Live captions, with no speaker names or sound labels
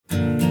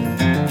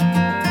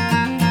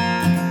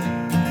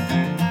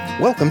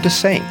Welcome to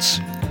Saints.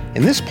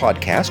 In this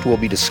podcast, we'll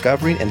be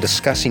discovering and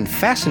discussing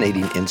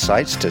fascinating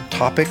insights to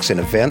topics and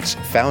events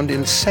found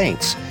in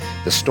Saints,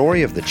 the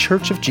story of the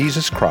Church of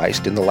Jesus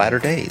Christ in the latter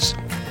days.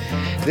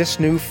 This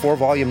new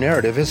 4-volume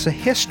narrative is a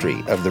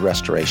history of the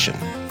Restoration.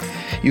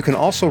 You can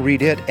also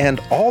read it and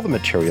all the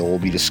material we'll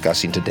be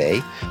discussing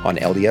today on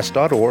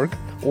LDS.org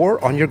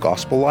or on your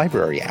Gospel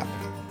Library app.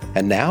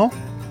 And now,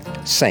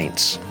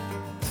 Saints.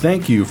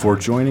 Thank you for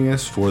joining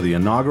us for the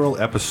inaugural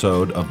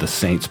episode of the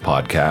Saints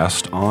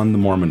podcast on the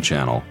Mormon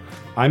Channel.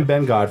 I'm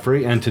Ben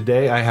Godfrey, and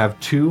today I have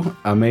two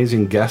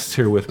amazing guests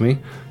here with me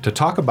to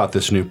talk about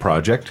this new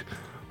project.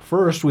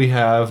 First, we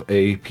have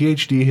a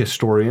PhD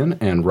historian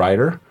and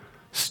writer,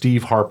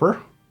 Steve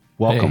Harper.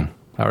 Welcome. Hey,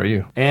 how are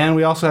you? And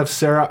we also have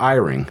Sarah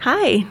Eyring.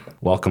 Hi.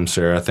 Welcome,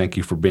 Sarah. Thank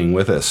you for being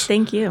with us.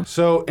 Thank you.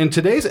 So in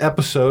today's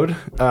episode,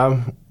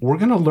 we're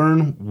going to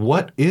learn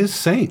what is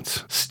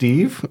Saints.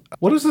 Steve,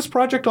 what is this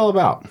project all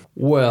about?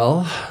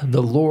 Well,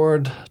 the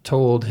Lord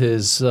told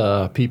his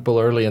people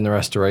early in the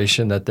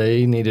Restoration that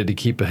they needed to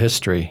keep a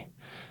history.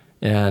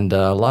 And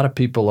a lot of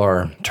people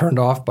are turned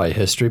off by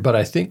history, but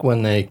I think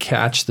when they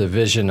catch the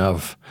vision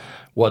of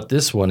what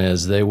this one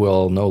is, they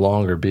will no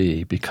longer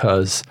be,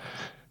 because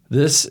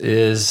this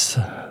is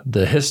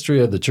the history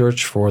of the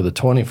church for the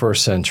 21st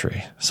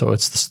century. So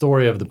it's the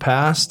story of the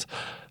past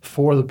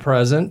for the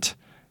present,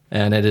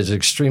 and it is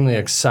extremely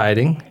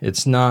exciting.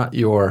 It's not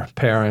your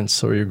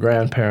parents' or your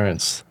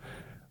grandparents'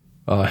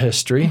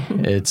 history.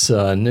 It's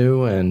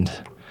new and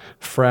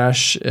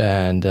fresh,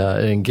 and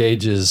it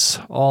engages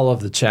all of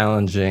the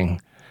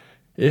challenging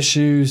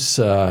issues,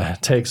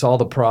 takes all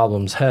the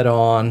problems head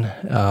on.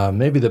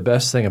 Maybe the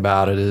best thing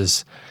about it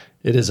is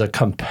a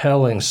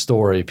compelling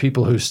story.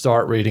 People who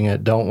start reading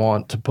it don't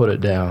want to put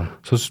it down.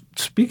 So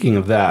speaking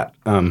of that,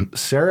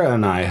 Sarah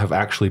and I have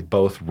actually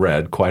both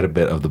read quite a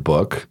bit of the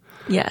book.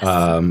 Yes.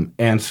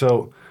 And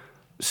so,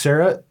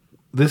 Sarah,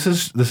 this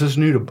is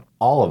new to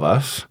all of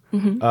us.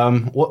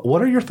 Mm-hmm.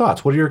 What are your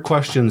thoughts? What are your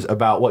questions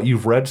about what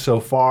you've read so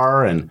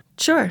far? And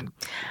Sure.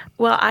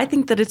 Well, I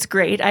think that it's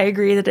great. I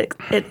agree that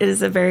it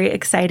is a very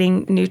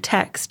exciting new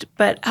text,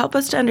 but help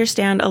us to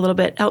understand a little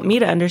bit, help me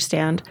to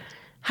understand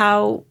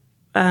how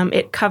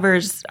it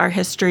covers our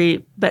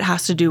history, but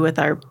has to do with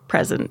our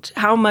present.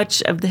 How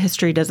much of the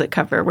history does it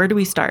cover? Where do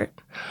we start?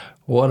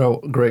 What a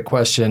great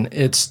question.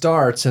 It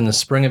starts in the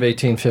spring of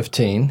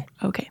 1815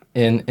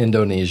 in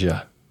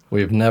Indonesia.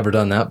 We've never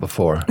done that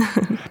before.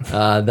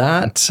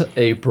 That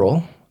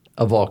April,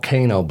 a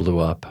volcano blew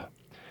up,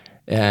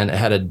 and it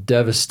had a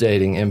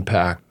devastating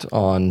impact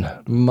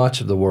on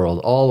much of the world,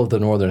 all of the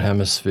northern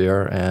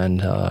hemisphere,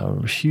 and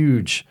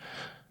huge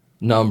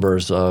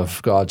numbers of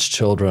God's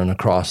children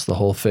across the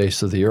whole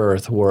face of the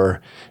earth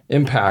were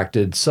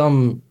impacted,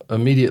 some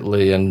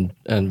immediately and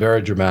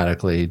very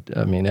dramatically.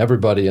 I mean,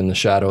 everybody in the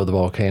shadow of the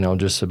volcano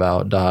just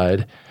about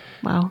died.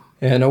 Wow.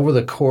 And over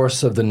the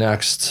course of the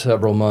next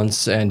several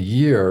months and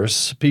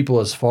years, people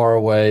as far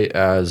away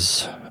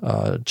as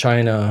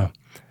China,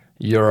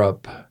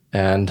 Europe,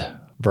 and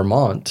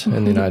Vermont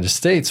in the United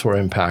States were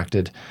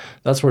impacted.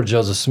 That's where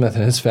Joseph Smith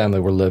and his family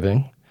were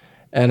living.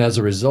 And as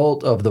a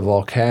result of the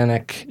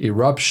volcanic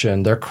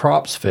eruption, their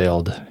crops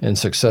failed in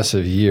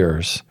successive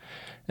years,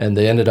 and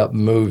they ended up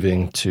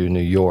moving to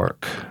New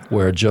York,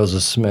 where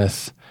Joseph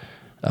Smith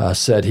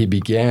said he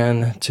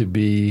began to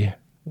be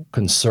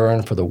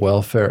concerned for the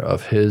welfare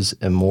of his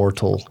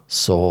immortal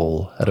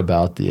soul at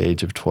about the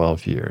age of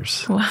 12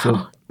 years. Wow.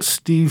 So,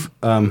 Steve,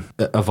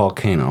 a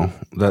volcano,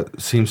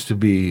 that seems to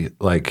be,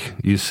 like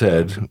you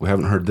said, we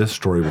haven't heard this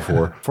story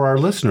before. For our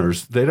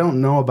listeners, they don't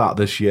know about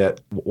this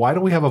yet. Why do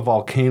we have a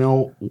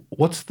volcano?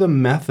 What's the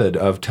method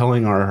of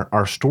telling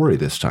our story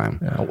this time?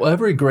 Yeah, well,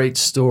 every great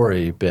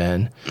story,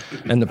 Ben,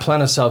 and the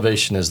plan of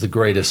salvation is the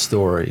greatest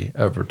story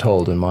ever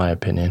told, in my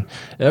opinion.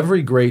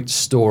 Every great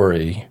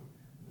story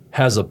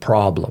has a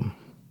problem.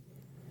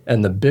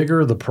 And the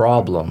bigger the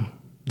problem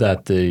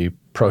that the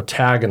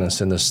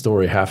protagonists in the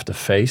story have to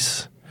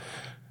face,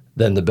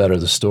 then the better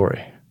the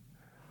story.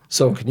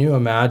 So can you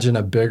imagine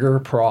a bigger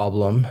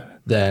problem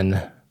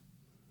than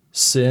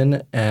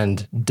sin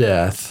and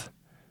death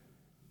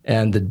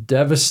and the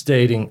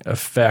devastating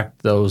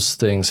effect those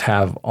things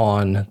have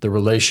on the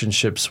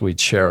relationships we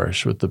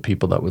cherish with the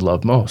people that we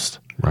love most?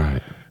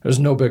 Right. There's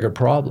no bigger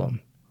problem.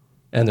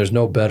 And there's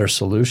no better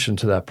solution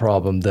to that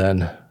problem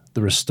than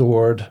the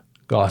restored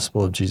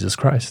gospel of Jesus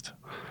Christ.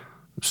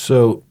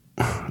 So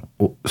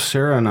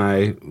Sarah and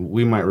I,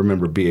 we might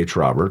remember B.H.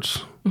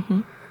 Roberts.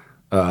 Mm-hmm.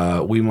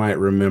 We might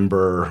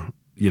remember,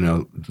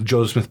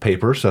 Joseph Smith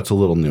papers. That's a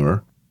little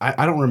newer.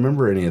 I don't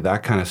remember any of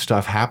that kind of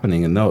stuff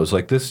happening in those.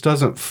 Like, this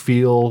doesn't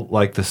feel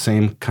like the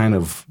same kind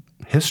of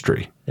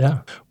history.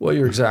 Yeah. Well,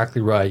 you're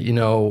exactly right.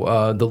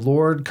 The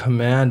Lord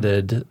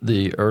commanded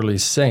the early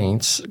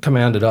saints,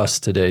 commanded us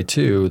today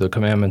too. The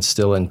commandment's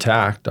still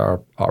intact. Our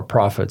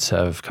prophets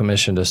have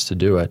commissioned us to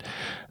do it.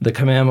 The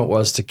commandment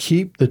was to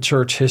keep the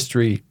church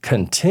history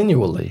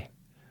continually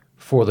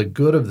for the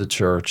good of the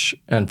church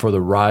and for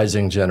the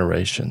rising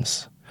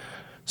generations.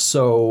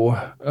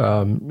 So,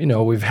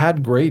 we've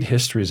had great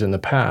histories in the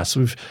past.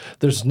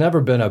 There's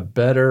never been a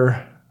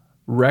better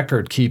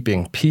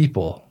record-keeping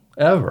people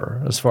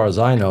ever, as far as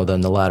I know,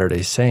 than the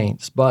Latter-day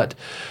Saints. But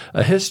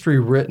a history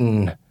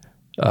written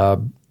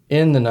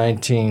in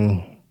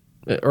the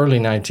early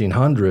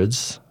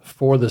 1900s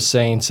for the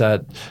saints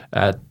at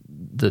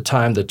the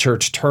time the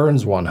church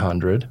turns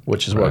 100,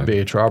 which is what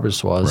B.H.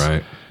 Roberts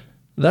was,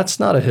 that's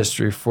not a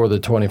history for the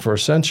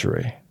 21st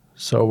century.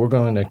 So we're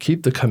going to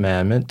keep the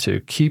commandment to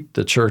keep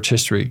the church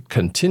history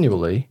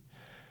continually.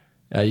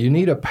 You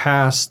need a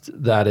past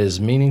that is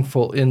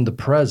meaningful in the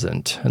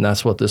present, and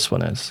that's what this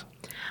one is.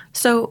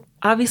 So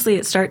obviously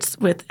it starts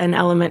with an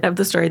element of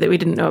the story that we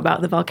didn't know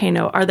about, the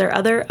volcano. Are there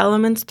other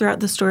elements throughout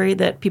the story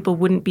that people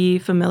wouldn't be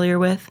familiar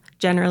with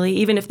generally,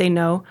 even if they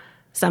know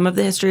some of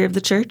the history of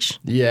the church?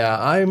 Yeah,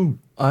 I'm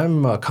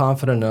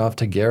confident enough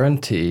to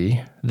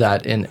guarantee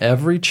that in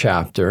every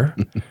chapter,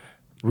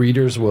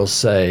 readers will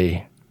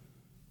say,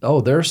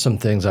 oh, there's some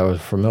things I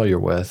was familiar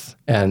with.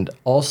 And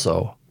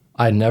also,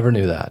 I never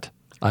knew that.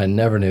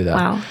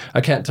 Wow.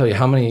 I can't tell you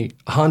how many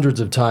hundreds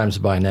of times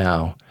by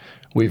now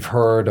we've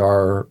heard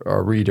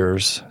our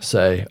readers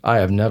say, I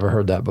have never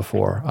heard that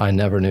before. I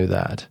never knew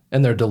that.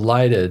 And they're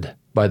delighted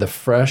by the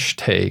fresh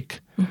take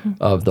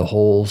of the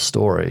whole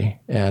story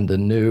and the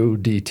new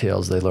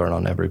details they learn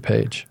on every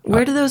page.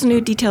 Where do those new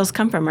details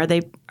come from? Are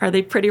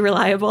they pretty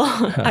reliable?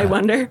 I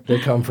wonder. They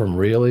come from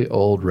really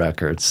old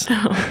records.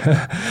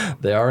 Oh.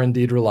 They are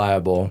indeed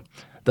reliable.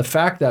 The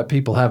fact that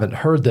people haven't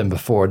heard them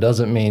before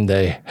doesn't mean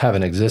they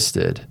haven't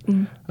existed.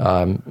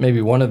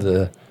 Maybe one of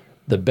the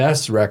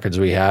best records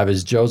we have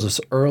is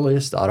Joseph's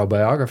earliest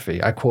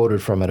autobiography. I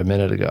quoted from it a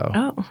minute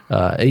ago.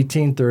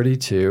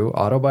 1832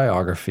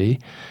 autobiography,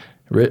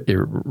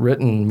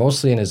 written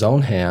mostly in his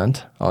own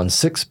hand on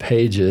 6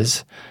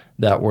 pages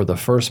that were the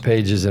first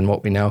pages in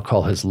what we now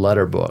call his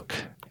letter book.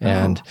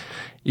 And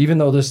even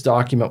though this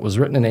document was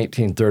written in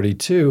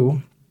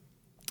 1832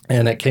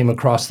 and it came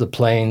across the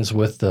plains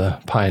with the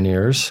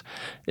pioneers,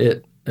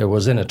 it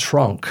was in a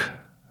trunk,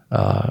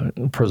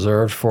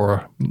 preserved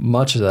for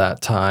much of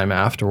that time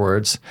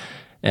afterwards.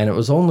 And it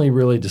was only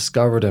really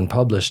discovered and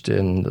published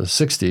in the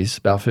 60s,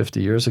 about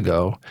 50 years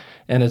ago.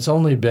 And it'll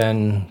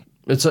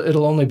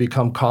only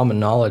become common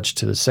knowledge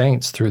to the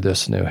saints through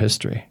this new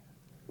history.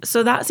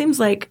 So that seems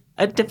like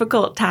a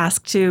difficult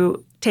task,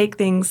 to take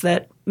things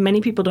that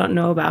many people don't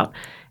know about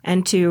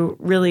and to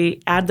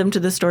really add them to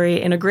the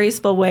story in a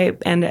graceful way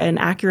and an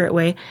accurate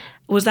way.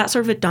 Was that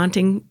sort of a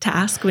daunting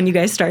task when you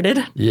guys started?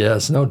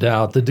 Yes, no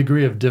doubt. The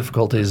degree of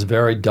difficulty is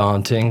very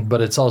daunting,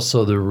 but it's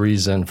also the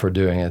reason for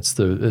doing it.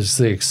 It's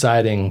the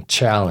exciting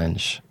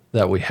challenge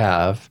that we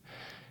have.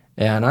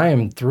 And I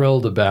am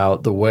thrilled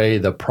about the way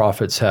the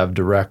prophets have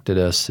directed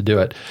us to do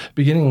it.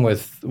 Beginning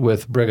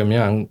with Brigham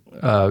Young,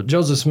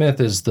 Joseph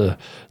Smith is the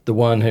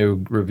one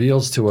who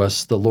reveals to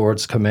us the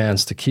Lord's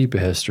commands to keep a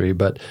history.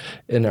 But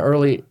in the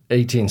early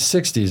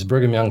 1860s,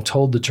 Brigham Young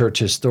told the church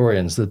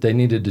historians that they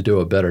needed to do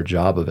a better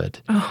job of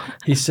it.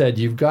 He said,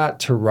 you've got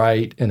to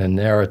write in a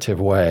narrative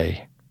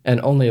way, and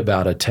only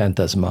about 1/10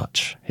 as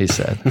much, he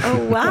said.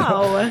 Oh,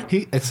 wow.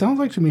 It sounds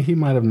like to me he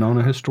might have known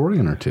a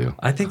historian or two.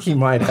 I think he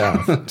might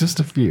have. Just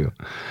a few.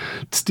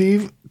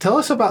 Steve, tell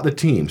us about the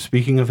team.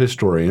 Speaking of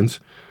historians,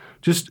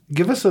 just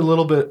give us a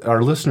little bit,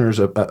 our listeners,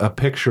 a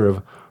picture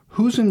of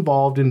who's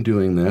involved in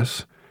doing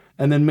this,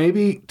 and then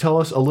maybe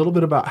tell us a little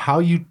bit about how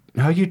you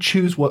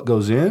choose what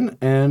goes in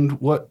and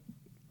what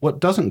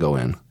doesn't go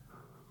in.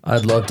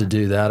 I'd love to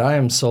do that. I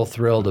am so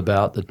thrilled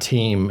about the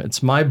team.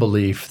 It's my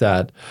belief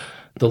that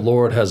the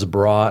Lord has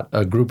brought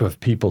a group of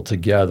people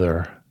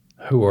together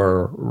who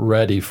are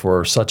ready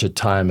for such a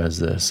time as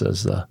this,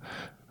 as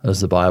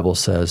the Bible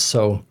says.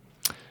 So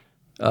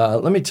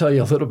let me tell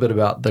you a little bit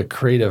about the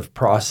creative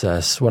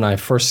process. When I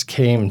first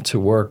came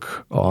to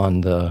work on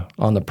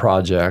the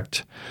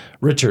project,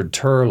 Richard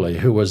Turley,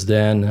 who was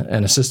then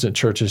an assistant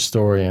church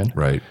historian,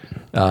 right,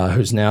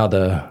 who's now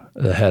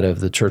the head of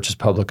the church's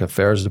public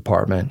affairs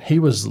department, he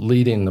was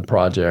leading the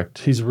project.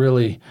 He's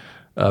really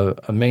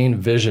a main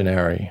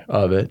visionary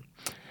of it.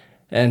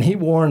 And he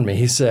warned me.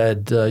 He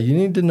said, you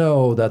need to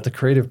know that the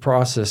creative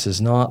process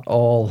is not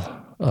all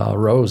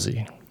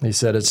rosy. He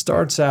said, it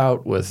starts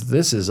out with,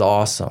 this is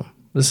awesome.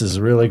 This is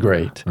really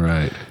great.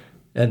 Right.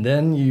 And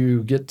then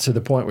you get to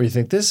the point where you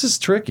think, this is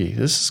tricky.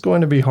 This is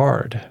going to be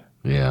hard.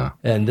 Yeah.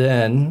 And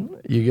then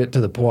you get to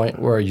the point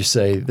where you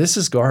say, this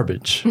is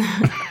garbage.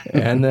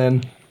 And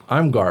then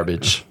I'm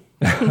garbage.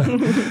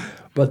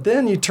 But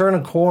then you turn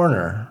a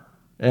corner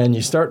and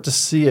you start to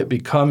see it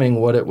becoming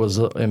what it was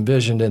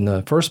envisioned in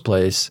the first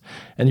place,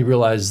 and you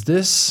realize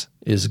this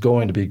is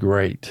going to be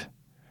great.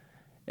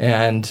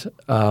 And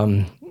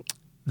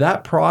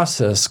that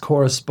process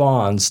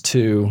corresponds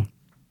to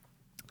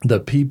the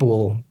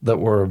people that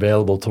were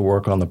available to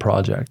work on the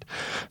project.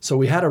 So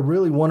we had a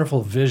really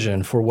wonderful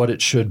vision for what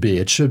it should be.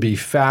 It should be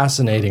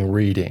fascinating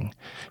reading.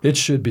 It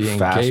should be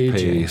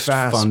engaging,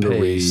 fast-paced, fun to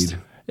read.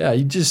 Yeah,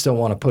 you just don't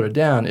want to put it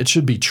down. It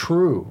should be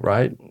true,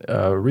 right?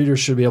 Readers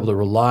should be able to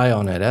rely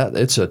on it.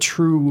 It's a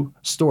true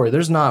story.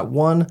 There's not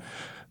one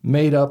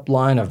made-up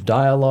line of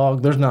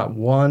dialogue. There's not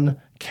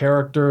one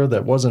character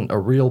that wasn't a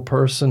real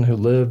person who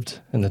lived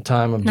in the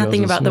time of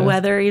Nothing Joseph about Smith. the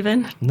weather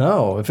even?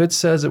 No. If it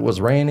says it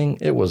was raining,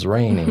 it was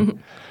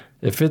raining.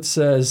 If it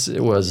says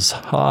it was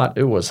hot,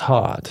 it was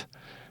hot.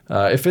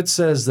 If it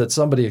says that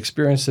somebody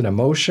experienced an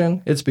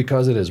emotion, it's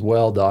because it is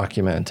well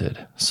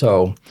documented.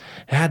 So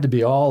it had to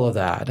be all of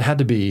that. It had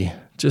to be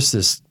just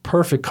this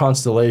perfect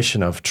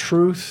constellation of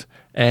truth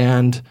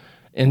and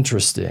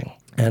interesting.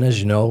 And as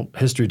you know,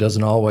 history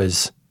doesn't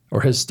always,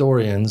 or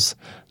historians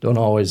don't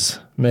always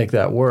make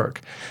that work.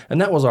 And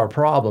that was our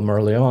problem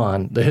early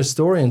on. The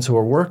historians who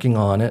were working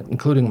on it,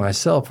 including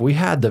myself, we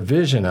had the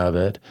vision of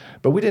it,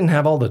 but we didn't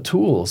have all the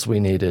tools we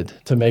needed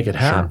to make it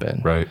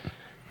happen. Right.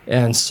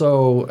 And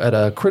so at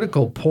a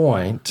critical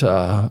point,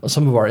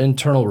 some of our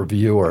internal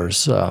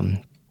reviewers,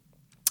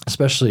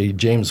 especially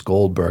James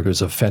Goldberg,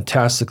 who's a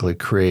fantastically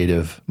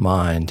creative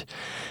mind,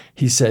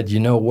 he said, you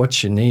know,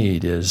 what you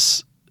need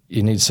is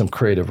you need some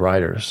creative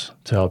writers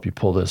to help you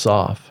pull this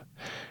off.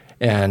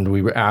 And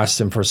we asked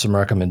him for some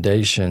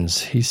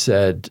recommendations. He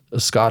said,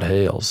 Scott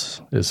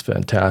Hales is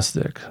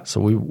fantastic.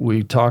 So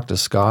we talked to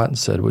Scott and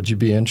said, would you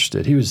be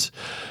interested?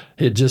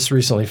 He had just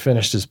recently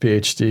finished his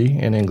PhD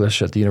in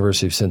English at the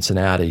University of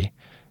Cincinnati.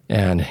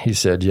 And he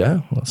said,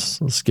 yeah,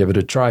 let's give it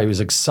a try. He was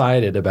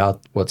excited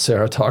about what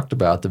Sarah talked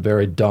about, the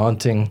very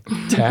daunting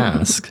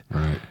task.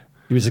 Right.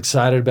 He was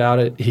excited about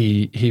it.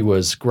 He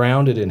was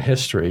grounded in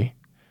history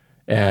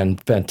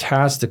and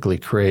fantastically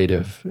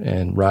creative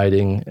in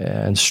writing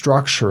and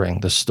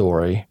structuring the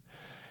story.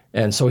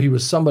 And so he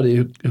was somebody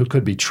who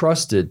could be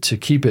trusted to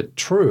keep it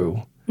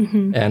true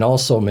and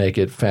also make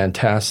it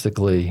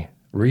fantastically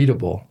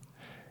readable.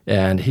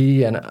 And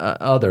he and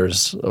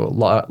others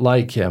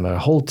like him, a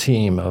whole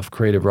team of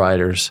creative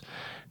writers,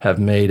 have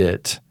made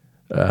it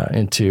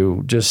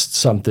into just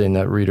something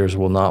that readers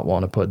will not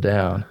want to put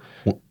down.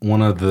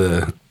 One of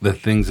the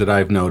things that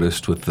I've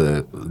noticed with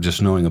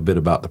just knowing a bit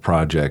about the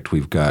project,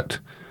 we've got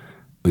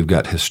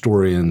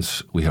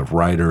historians, we have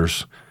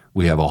writers,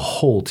 we have a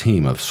whole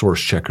team of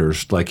source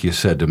checkers, like you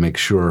said, to make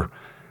sure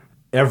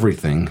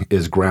everything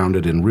is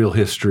grounded in real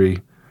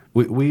history.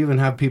 We even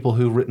have people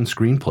who've written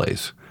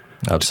screenplays.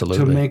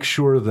 Absolutely. To make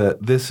sure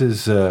that this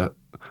is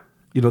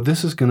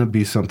going to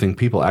be something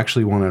people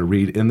actually want to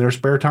read in their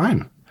spare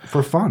time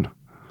for fun.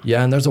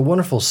 Yeah, and there's a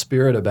wonderful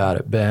spirit about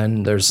it,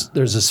 Ben. There's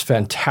this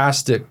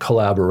fantastic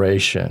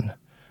collaboration.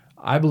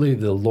 I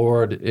believe the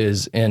Lord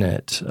is in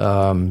it.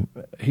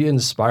 He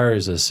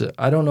inspires us.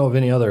 I don't know of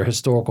any other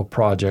historical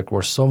project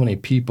where so many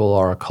people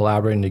are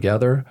collaborating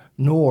together,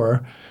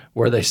 nor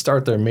where they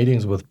start their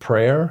meetings with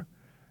prayer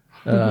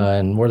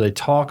and where they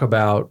talk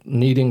about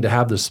needing to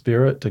have the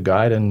Spirit to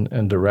guide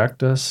and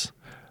direct us,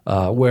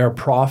 where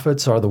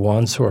prophets are the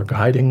ones who are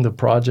guiding the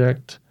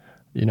project,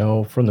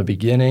 from the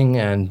beginning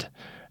and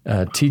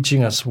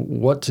teaching us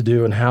what to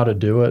do and how to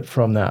do it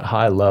from that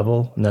high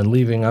level, and then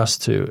leaving us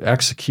to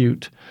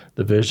execute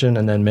the vision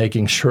and then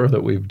making sure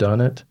that we've done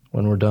it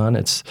when we're done.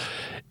 It's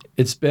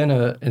been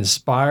an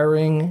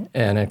inspiring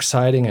and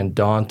exciting and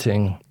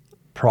daunting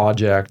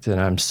project, and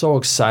I'm so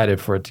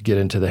excited for it to get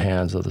into the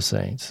hands of the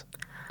saints.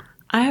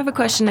 I have a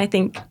question I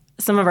think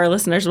some of our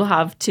listeners will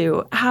have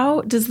too.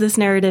 How does this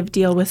narrative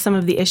deal with some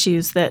of the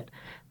issues that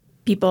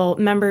people,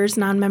 members,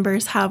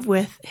 non-members, have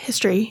with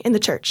history in the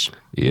church?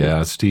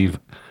 Yeah, Steve,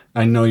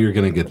 I know you're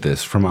going to get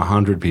this from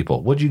 100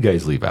 people. What'd you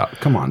guys leave out?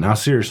 Come on, now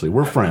seriously,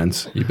 we're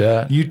friends. You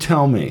bet. You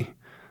tell me.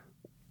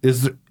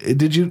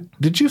 Did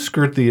you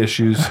skirt the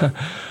issues?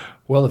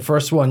 Well, the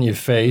first one you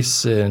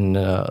face in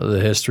the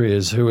history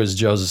is, who is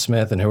Joseph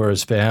Smith and who are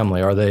his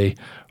family? Are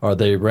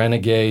they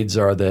renegades?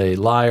 Are they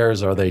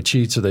liars? Are they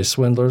cheats? Are they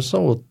swindlers?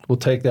 So we'll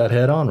take that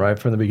head on right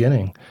from the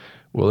beginning.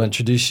 We'll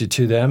introduce you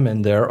to them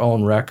in their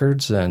own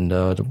records and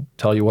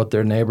tell you what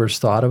their neighbors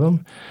thought of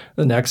them.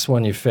 The next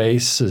one you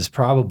face is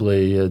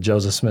probably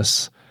Joseph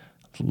Smith's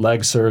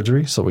leg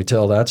surgery, so we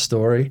tell that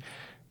story.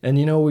 And,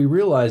 we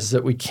realize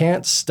that we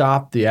can't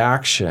stop the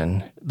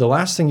action. The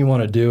last thing you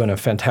want to do in a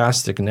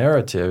fantastic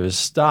narrative is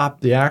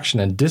stop the action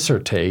and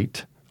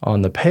dissertate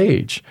on the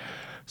page.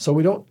 So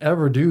we don't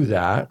ever do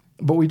that.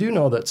 But we do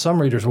know that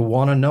some readers will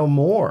want to know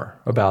more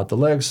about the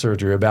leg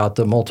surgery, about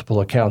the multiple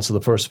accounts of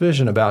the first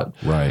vision, about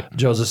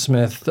Joseph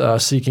Smith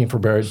seeking for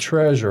buried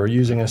treasure, or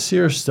using a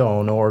seer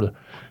stone, or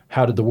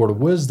how did the word of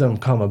wisdom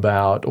come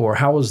about, or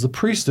how was the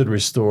priesthood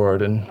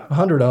restored, and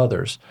 100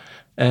 others.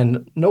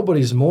 And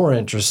nobody's more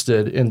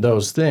interested in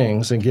those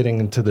things and getting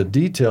into the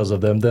details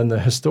of them than the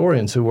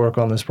historians who work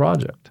on this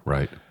project.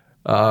 Right.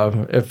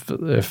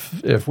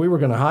 If we were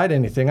going to hide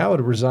anything, I would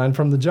have resigned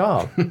from the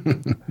job.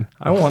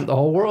 I want the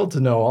whole world to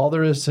know all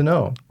there is to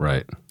know.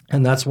 Right.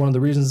 And that's one of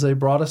the reasons they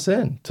brought us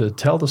in, to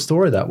tell the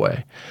story that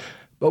way.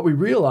 But we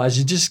realize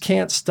you just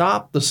can't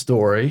stop the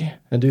story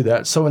and do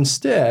that. So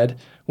instead,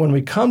 when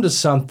we come to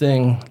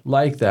something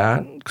like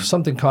that,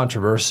 something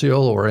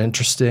controversial or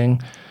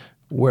interesting,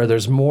 where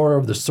there's more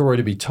of the story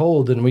to be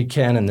told than we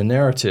can in the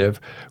narrative,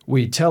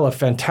 we tell a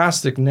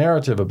fantastic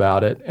narrative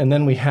about it, and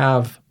then we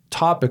have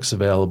topics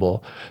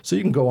available. So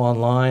you can go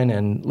online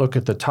and look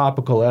at the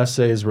topical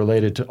essays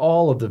related to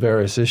all of the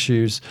various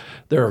issues.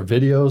 There are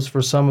videos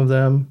for some of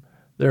them.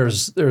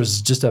 There's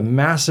just a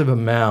massive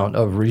amount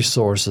of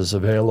resources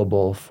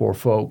available for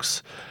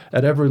folks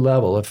at every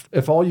level.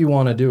 If all you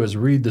want to do is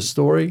read the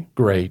story,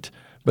 great.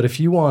 But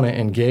if you want to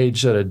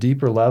engage at a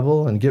deeper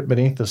level and get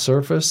beneath the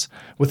surface,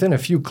 within a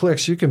few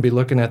clicks, you can be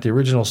looking at the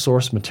original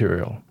source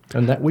material.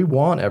 And that we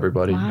want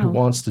everybody who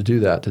wants to do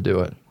that to do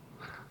it.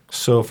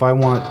 So if I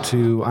want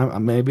to,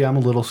 maybe I'm a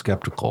little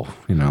skeptical,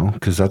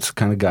 because that's the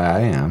kind of guy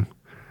I am.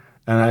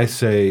 And I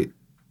say,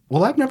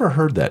 well, I've never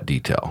heard that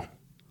detail.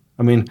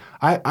 I mean,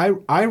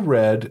 I've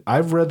read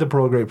the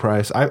Pearl of Great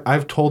Price.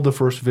 I've told the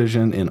first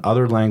vision in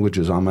other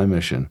languages on my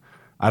mission.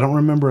 I don't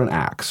remember an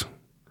Acts.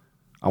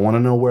 I want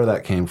to know where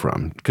that came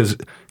from, because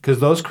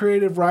those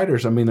creative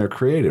writers, they're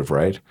creative,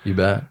 right? You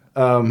bet.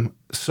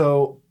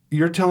 So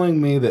you're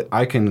telling me that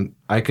I can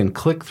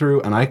click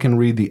through and I can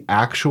read the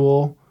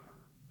actual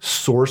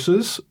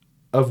sources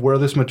of where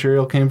this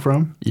material came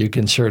from? You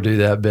can sure do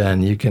that,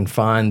 Ben. You can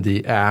find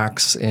the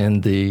Acts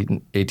in the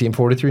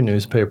 1843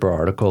 newspaper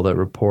article that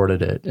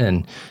reported it,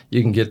 and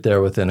you can get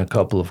there within a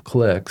couple of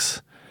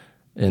clicks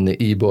in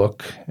the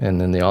ebook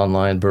and in the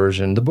online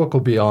version. The book will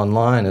be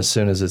online as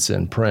soon as it's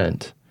in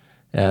print.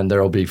 And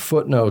there will be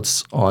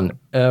footnotes on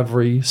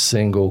every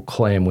single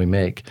claim we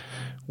make.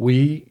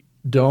 We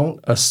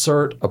don't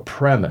assert a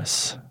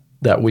premise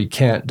that we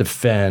can't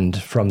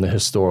defend from the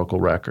historical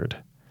record.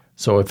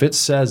 So if it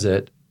says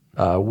it,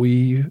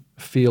 we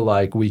feel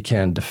like we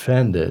can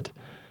defend it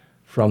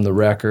from the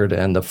record,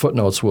 and the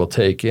footnotes will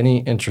take any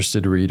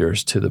interested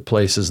readers to the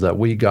places that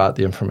we got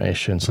the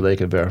information so they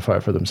can verify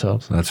for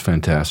themselves. That's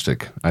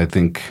fantastic. I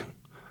think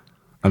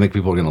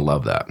people are going to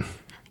love that.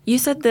 You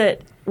said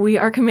that we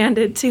are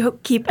commanded to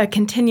keep a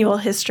continual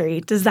history.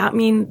 Does that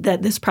mean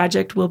that this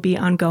project will be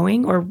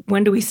ongoing, or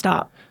when do we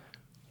stop?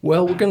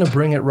 Well, we're going to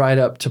bring it right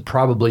up to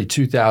probably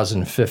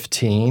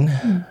 2015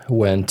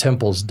 when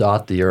temples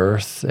dot the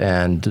earth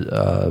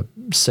and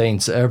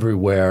saints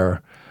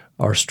everywhere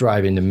are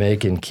striving to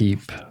make and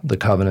keep the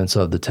covenants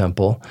of the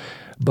temple.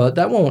 But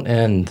that won't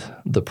end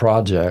the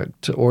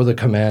project or the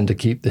command to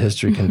keep the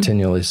history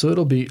continually. So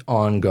it'll be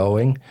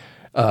ongoing.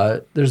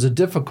 There's a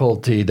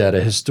difficulty that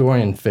a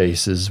historian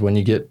faces when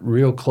you get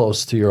real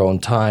close to your own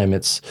time.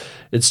 It's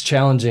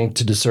challenging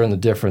to discern the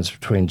difference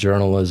between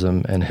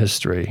journalism and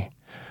history.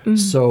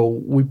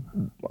 So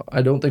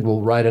I don't think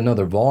we'll write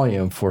another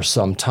volume for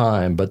some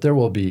time, but there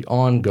will be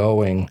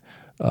ongoing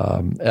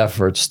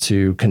efforts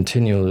to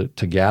continue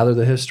to gather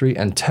the history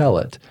and tell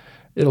it.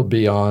 It'll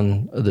be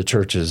on the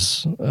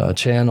church's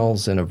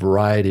channels in a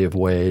variety of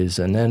ways.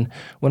 And then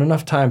when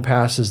enough time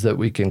passes that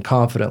we can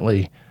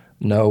confidently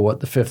know what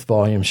the fifth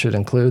volume should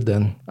include,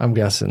 then I'm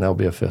guessing there'll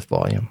be a fifth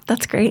volume.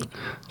 That's great.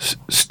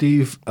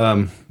 Steve,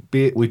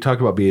 we talked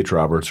about B.H.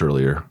 Roberts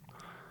earlier.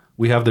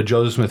 We have the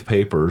Joseph Smith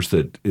Papers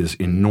that is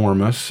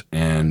enormous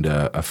and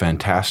a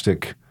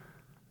fantastic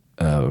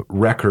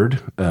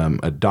record,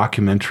 a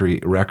documentary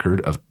record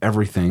of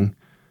everything.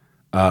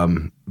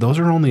 Those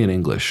are only in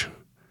English.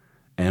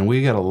 And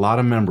we got a lot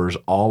of members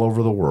all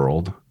over the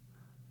world.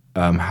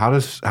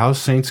 How's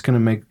Saints going to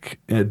make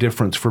a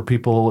difference for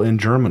people in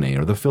Germany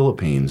or the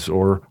Philippines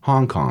or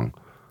Hong Kong?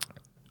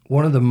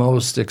 One of the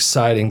most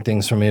exciting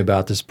things for me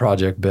about this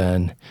project,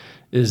 Ben,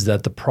 is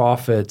that the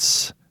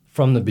prophets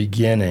from the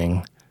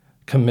beginning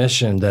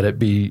commissioned that it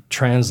be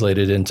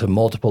translated into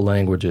multiple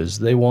languages.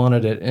 They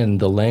wanted it in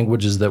the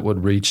languages that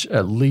would reach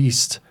at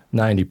least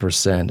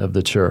 90% of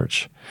the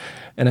church.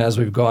 And as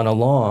we've gone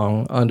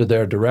along under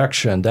their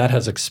direction, that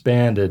has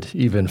expanded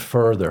even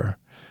further.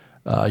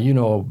 You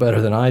know better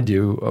than I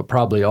do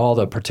probably all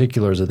the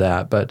particulars of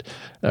that, but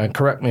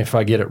correct me if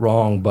I get it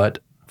wrong, but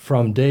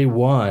from day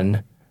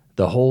one,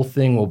 the whole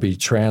thing will be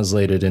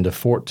translated into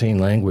 14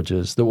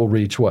 languages that will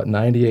reach,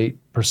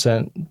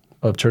 98%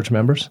 of church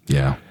members?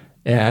 Yeah.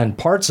 And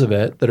parts of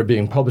it that are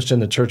being published in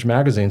the church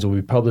magazines will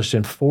be published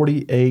in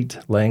 48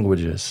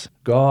 languages.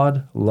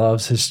 God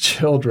loves his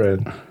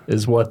children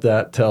is what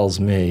that tells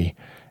me.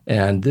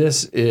 And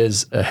this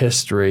is a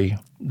history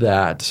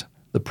that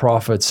the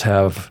prophets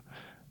have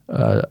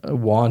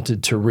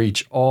wanted to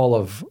reach all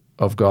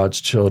of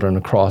God's children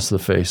across the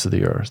face of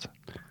the earth.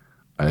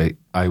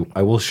 I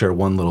will share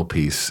one little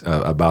piece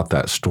about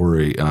that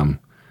story.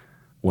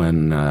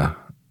 When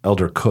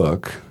Elder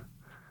Cook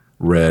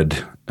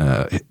read,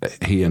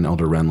 he and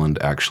Elder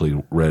Renland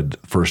actually read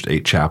the first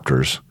 8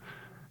 chapters.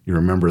 You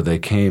remember they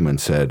came and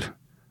said,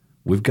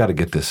 we've got to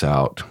get this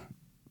out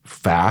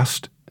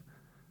fast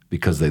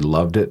because they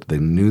loved it. They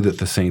knew that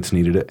the saints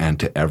needed it, and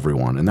to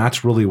everyone. And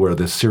that's really where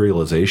this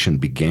serialization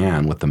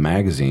began with the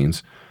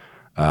magazines.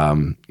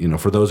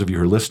 For those of you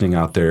who are listening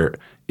out there,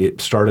 it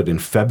started in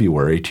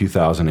February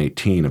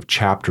 2018 of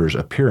chapters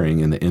appearing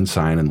in the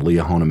Ensign and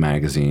Liahona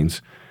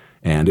magazines,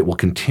 and it will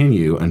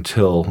continue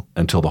until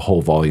the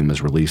whole volume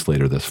is released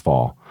later this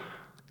fall.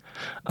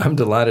 I'm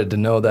delighted to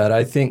know that.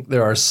 I think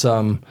there are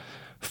some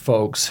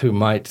folks who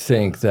might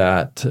think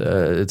that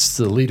it's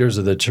the leaders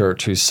of the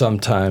church who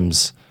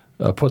sometimes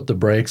put the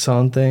brakes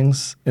on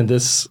things. In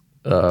this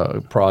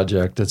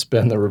project, it's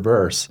been the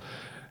reverse.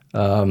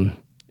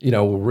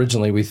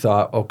 Originally we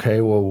thought,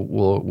 okay, well,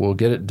 we'll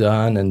get it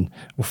done, and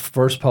we'll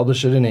first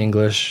publish it in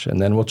English,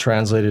 and then we'll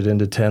translate it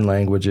into 10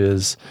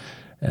 languages,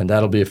 and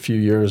that'll be a few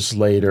years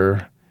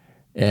later.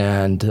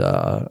 And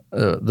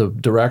the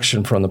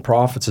direction from the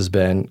prophets has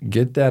been,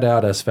 get that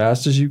out as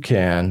fast as you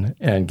can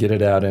and get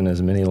it out in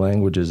as many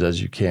languages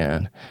as you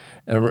can.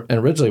 And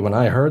originally when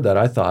I heard that,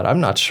 I thought, I'm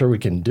not sure we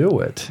can do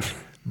it.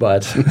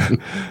 But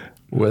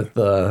with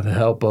the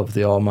help of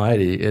the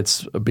Almighty,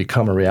 it's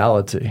become a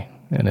reality,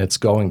 and it's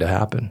going to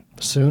happen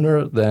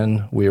sooner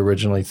than we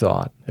originally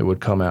thought it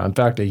would come out. In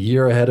fact, a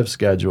year ahead of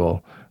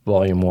schedule,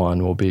 Volume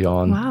 1 will be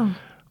on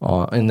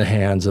in the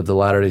hands of the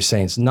Latter-day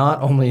Saints, not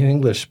only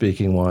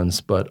English-speaking ones,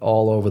 but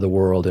all over the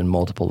world in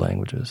multiple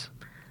languages.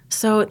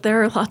 So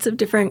there are lots of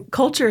different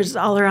cultures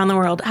all around the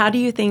world. How do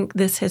you think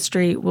this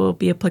history will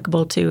be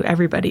applicable to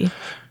everybody?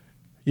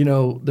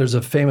 There's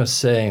a famous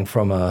saying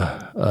from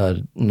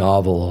a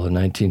novel, a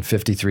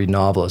 1953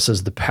 novel. It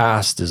says, the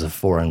past is a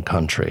foreign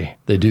country.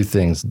 They do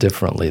things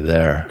differently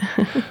there.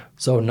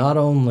 So not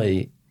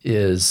only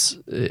is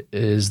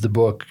the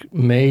book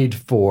made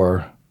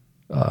for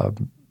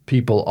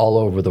people all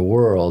over the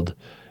world,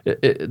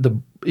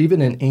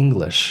 even in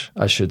English,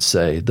 I should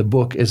say, the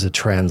book is a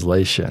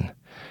translation.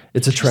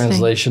 It's a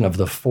translation of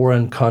the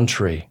foreign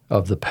country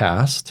of the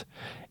past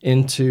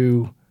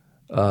into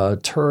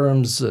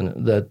terms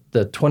that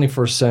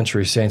 21st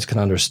century saints can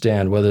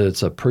understand, whether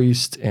it's a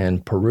priest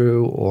in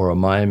Peru or a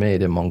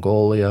Mayamate in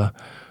Mongolia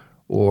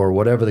or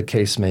whatever the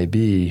case may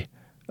be.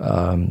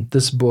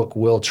 This book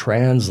will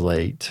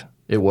translate.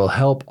 It will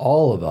help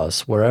all of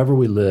us, wherever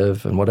we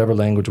live and whatever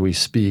language we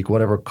speak,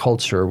 whatever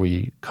culture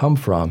we come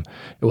from.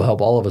 It will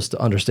help all of us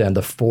to understand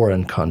the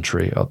foreign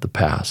country of the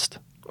past.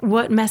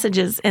 What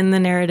messages in the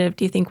narrative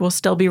do you think will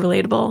still be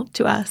relatable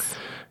to us?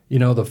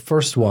 The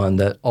first one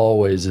that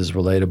always is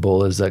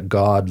relatable is that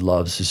God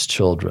loves his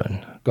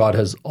children. God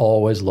has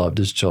always loved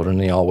his children,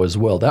 and he always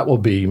will. That will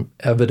be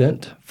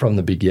evident from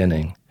the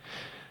beginning.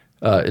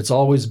 It's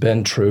always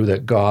been true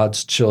that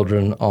God's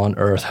children on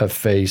earth have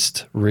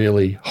faced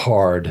really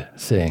hard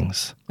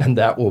things, and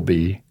that will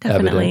be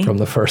evident from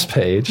the first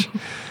page.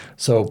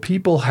 So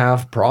people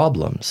have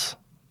problems.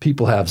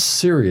 People have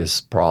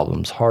serious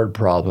problems, hard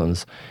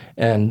problems,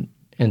 and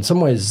in some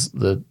ways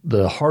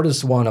the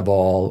hardest one of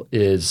all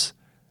is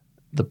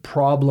the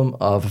problem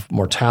of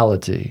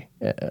mortality,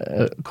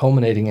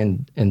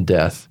 culminating in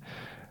death,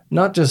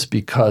 not just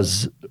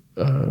because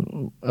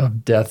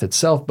of death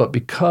itself, but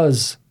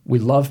because we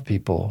love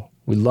people,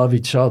 we love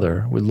each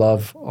other, we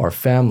love our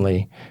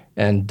family,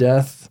 and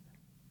death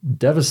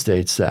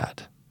devastates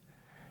that.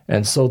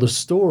 And so the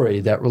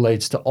story that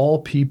relates to all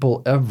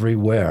people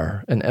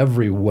everywhere and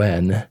every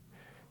when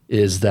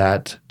is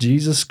that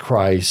Jesus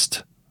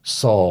Christ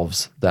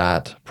solves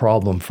that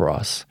problem for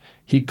us.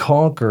 He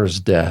conquers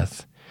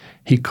death.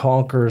 He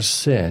conquers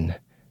sin.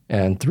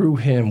 And through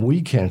him,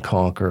 we can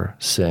conquer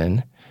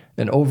sin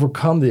and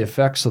overcome the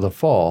effects of the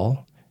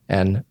fall.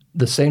 And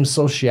the same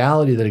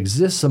sociality that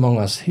exists among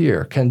us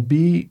here can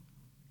be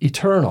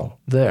eternal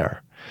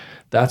there.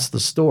 That's the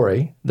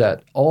story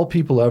that all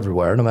people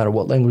everywhere, no matter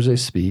what language they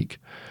speak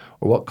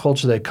or what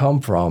culture they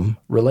come from,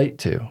 relate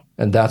to.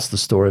 And that's the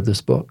story of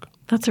this book.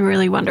 That's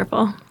really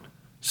wonderful.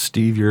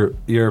 Steve,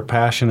 your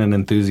passion and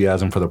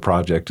enthusiasm for the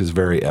project is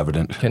very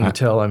evident. Can you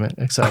tell I'm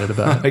excited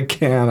about it? I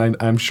can.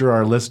 I'm sure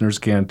our listeners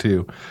can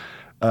too.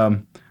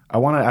 I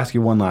want to ask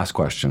you one last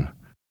question.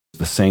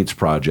 The Saints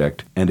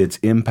Project and its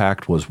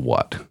impact was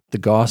what? The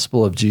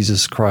gospel of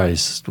Jesus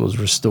Christ was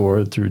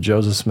restored through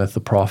Joseph Smith the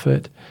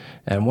prophet.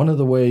 And one of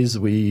the ways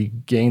we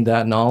gained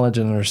that knowledge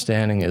and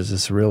understanding is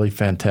this really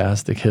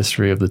fantastic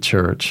history of the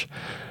church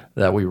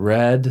that we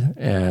read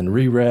and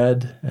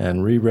reread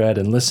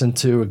and listened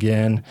to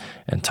again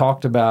and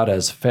talked about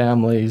as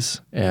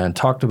families and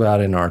talked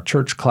about in our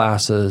church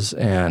classes.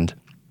 And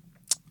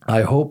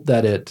I hope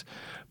that it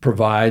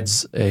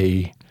provides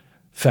a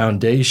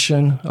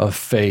foundation of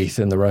faith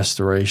in the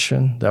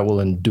restoration that will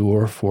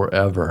endure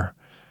forever.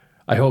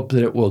 I hope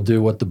that it will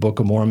do what the Book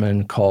of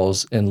Mormon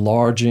calls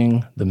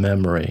enlarging the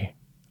memory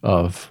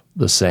of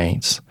the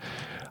saints.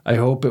 I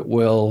hope it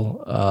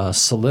will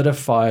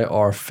solidify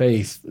our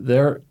faith.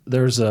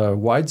 There's a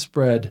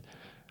widespread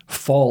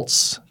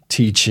false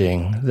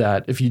teaching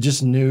that if you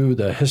just knew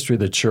the history of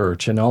the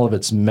church and all of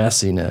its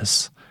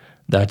messiness,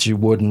 that you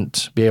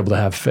wouldn't be able to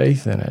have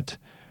faith in it.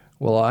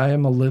 Well, I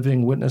am a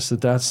living witness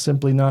that that's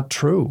simply not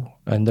true.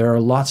 And there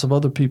are lots of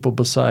other people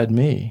beside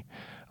me.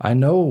 I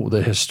know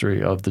the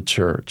history of the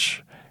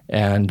church,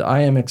 and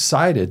I am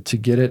excited to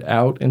get it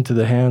out into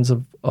the hands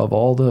of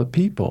all the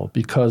people,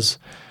 because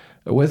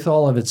with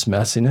all of its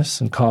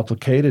messiness and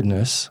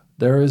complicatedness,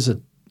 there is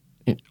an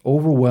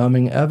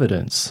overwhelming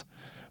evidence,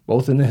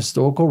 both in the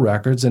historical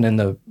records and in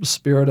the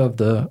spirit of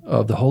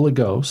the Holy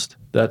Ghost,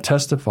 that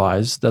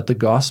testifies that the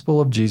gospel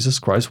of Jesus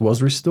Christ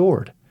was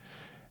restored.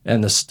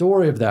 And the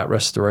story of that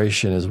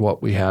restoration is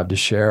what we have to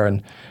share.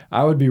 And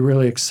I would be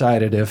really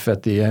excited if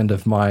at the end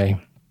of my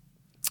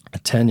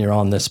tenure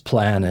on this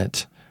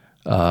planet,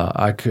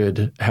 I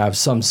could have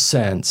some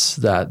sense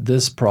that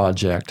this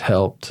project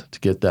helped to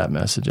get that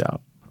message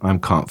out. I'm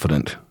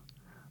confident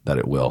that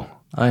it will.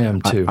 I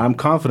am too. I'm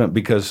confident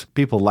because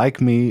people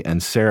like me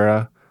and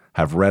Sarah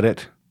have read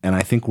it, and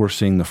I think we're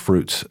seeing the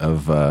fruits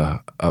of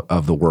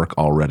the work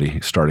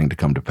already starting to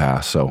come to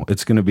pass. So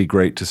it's going to be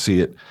great to see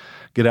it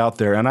get out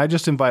there. And I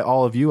just invite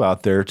all of you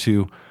out there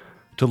to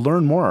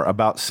learn more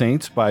about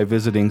Saints by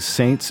visiting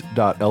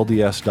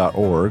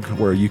saints.lds.org,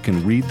 where you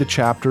can read the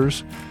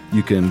chapters.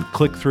 You can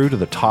click through to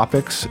the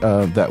topics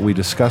that we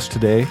discussed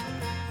today.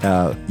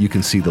 You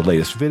can see the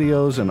latest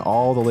videos and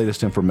all the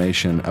latest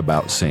information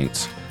about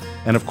Saints.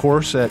 And of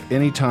course, at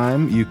any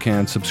time, you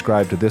can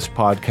subscribe to this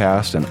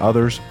podcast and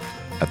others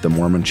at the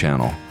Mormon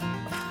Channel.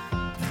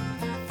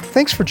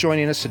 Thanks for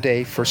joining us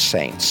today for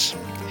Saints.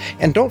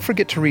 And don't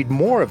forget to read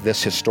more of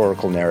this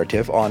historical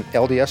narrative on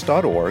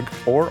LDS.org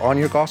or on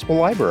your Gospel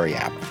Library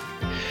app.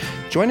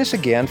 Join us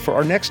again for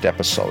our next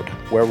episode,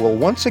 where we'll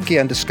once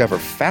again discover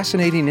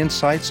fascinating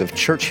insights of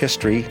church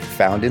history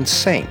found in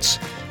Saints,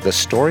 the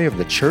story of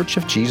the Church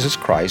of Jesus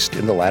Christ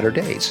in the latter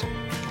days.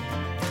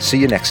 See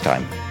you next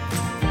time.